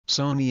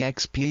Sony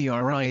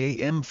Xperia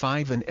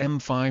M5 and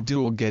M5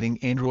 Dual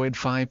getting Android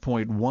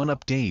 5.1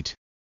 update.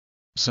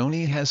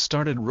 Sony has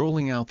started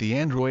rolling out the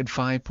Android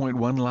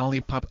 5.1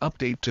 Lollipop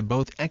update to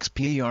both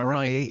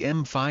Xperia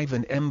M5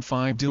 and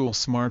M5 Dual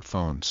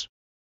smartphones.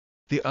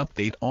 The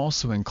update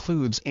also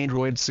includes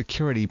Android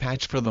security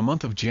patch for the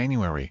month of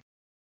January.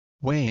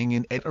 Weighing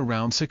in at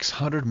around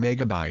 600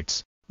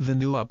 megabytes, the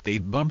new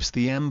update bumps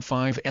the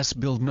M5's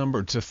build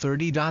number to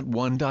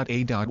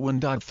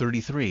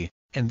 30.1.A.1.33,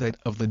 and that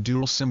of the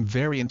dual SIM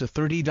variant to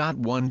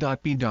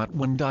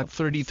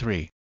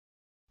 30.1.B.1.33.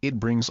 It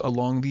brings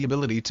along the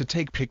ability to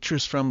take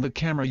pictures from the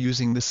camera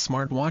using the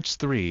SmartWatch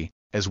 3,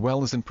 as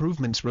well as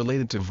improvements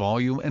related to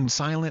volume and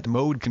silent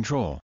mode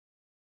control.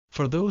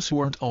 For those who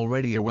aren't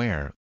already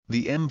aware,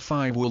 the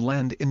M5 will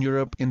land in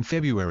Europe in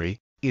February.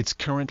 It's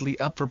currently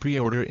up for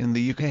pre-order in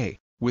the UK,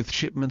 with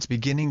shipments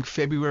beginning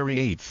February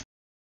 8.